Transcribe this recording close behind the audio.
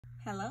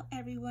Hello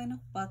everyone,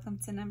 welcome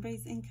to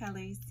Numbers and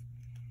Colors.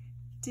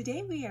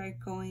 Today we are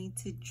going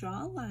to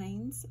draw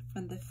lines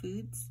from the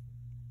foods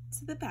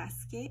to the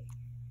basket,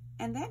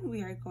 and then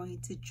we are going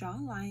to draw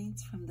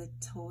lines from the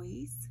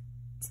toys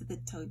to the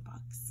toy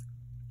box.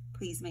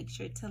 Please make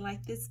sure to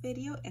like this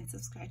video and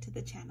subscribe to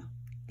the channel.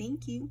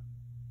 Thank you.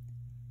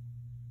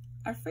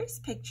 Our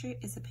first picture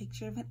is a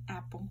picture of an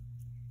apple.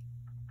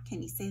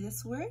 Can you say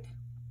this word?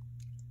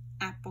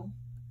 Apple.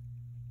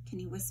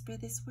 Can you whisper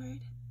this word?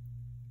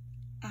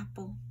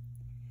 Apple.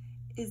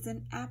 Is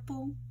an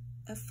apple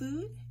a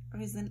food or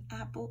is an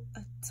apple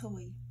a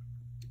toy?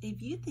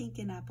 If you think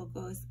an apple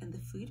goes in the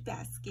food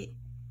basket,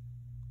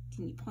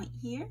 can you point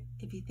here?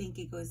 If you think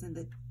it goes in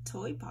the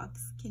toy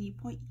box, can you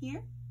point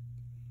here?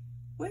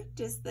 Where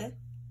does the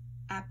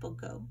apple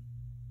go?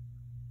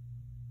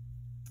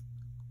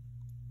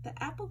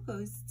 The apple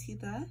goes to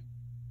the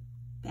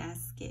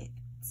basket.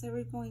 So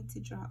we're going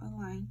to draw a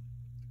line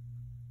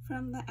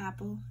from the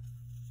apple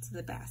to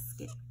the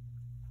basket.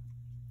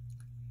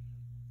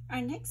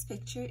 Our next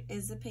picture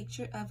is a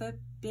picture of a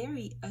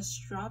berry, a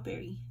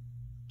strawberry.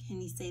 Can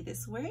you say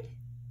this word?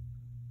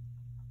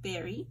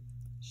 Berry,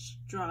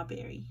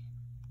 strawberry.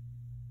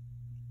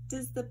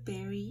 Does the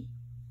berry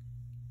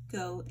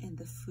go in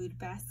the food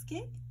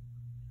basket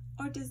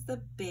or does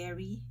the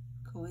berry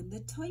go in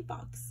the toy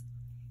box?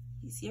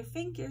 Use your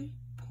finger,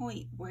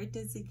 point, where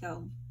does it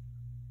go?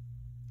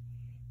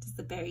 Does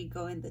the berry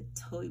go in the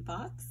toy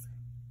box?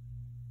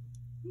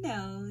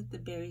 No, the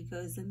berry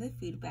goes in the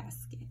food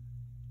basket.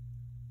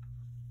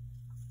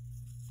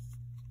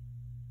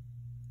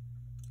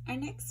 Our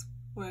next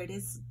word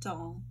is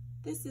doll.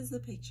 This is a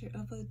picture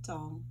of a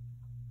doll.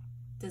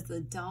 Does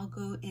the doll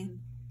go in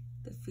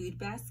the food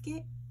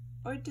basket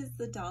or does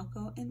the doll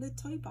go in the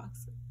toy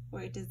box?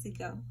 Where does it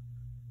go?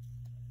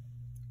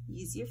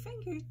 Use your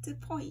finger to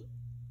point,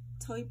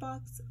 toy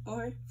box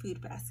or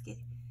food basket.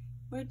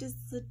 Where does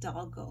the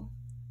doll go?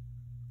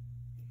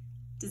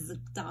 Does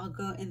the doll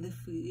go in the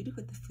food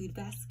with the food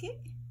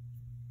basket?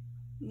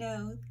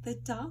 No, the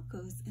doll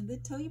goes in the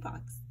toy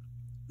box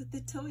with the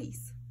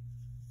toys.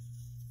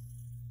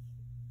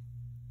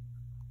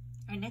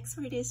 Our next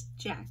word is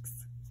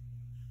Jacks.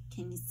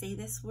 Can you say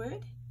this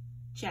word?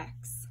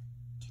 Jacks.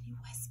 Can you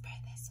whisper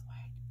this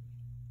word?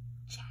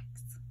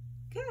 Jacks.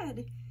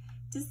 Good.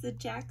 Does the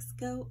Jacks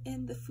go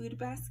in the food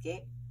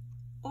basket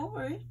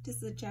or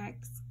does the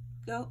Jacks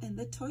go in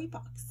the toy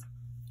box?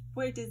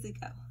 Where does it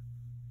go?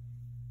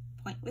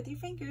 Point with your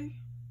finger.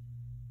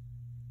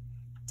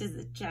 Does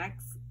the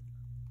Jacks,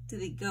 do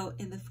they go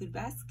in the food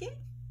basket?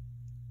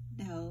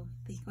 No,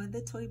 they go in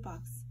the toy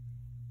box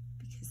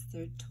because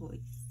they're toys.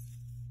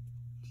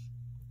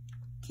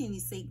 Can you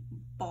say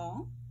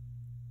ball?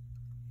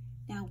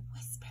 Now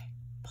whisper,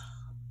 ball.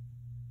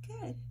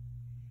 Good.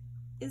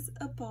 Is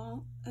a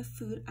ball a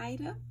food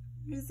item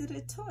or is it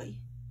a toy?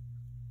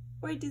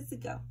 Where does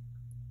it go?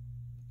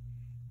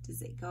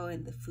 Does it go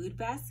in the food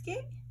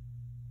basket?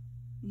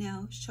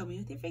 No, show me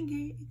with your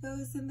finger. It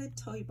goes in the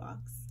toy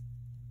box.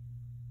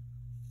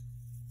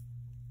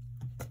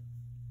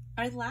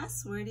 Our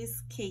last word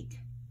is cake.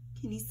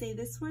 Can you say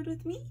this word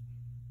with me?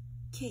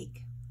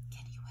 Cake.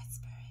 Can you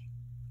whisper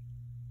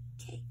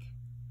it? Cake.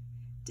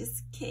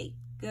 Does cake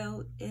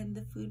go in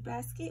the food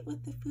basket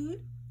with the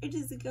food or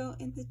does it go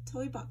in the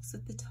toy box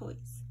with the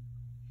toys?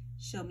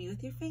 Show me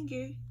with your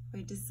finger.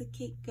 Where does the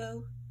cake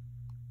go?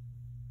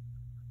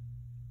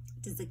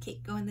 Does the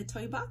cake go in the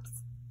toy box?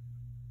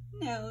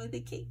 No, the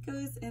cake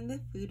goes in the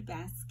food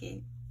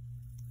basket.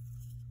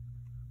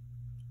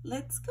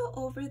 Let's go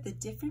over the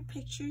different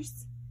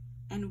pictures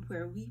and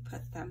where we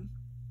put them.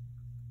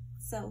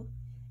 So,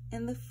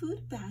 in the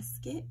food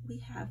basket, we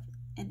have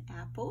an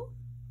apple,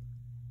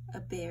 a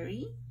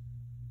berry,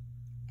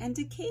 and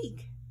a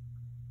cake.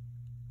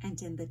 And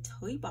in the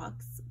toy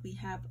box, we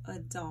have a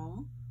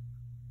doll,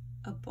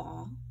 a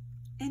ball,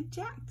 and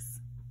Jacks.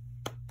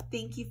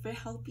 Thank you for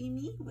helping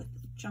me with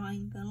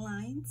drawing the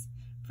lines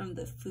from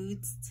the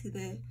foods to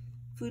the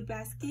food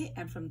basket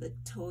and from the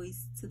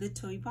toys to the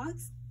toy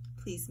box.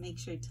 Please make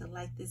sure to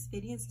like this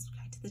video and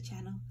subscribe to the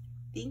channel.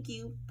 Thank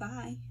you.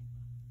 Bye.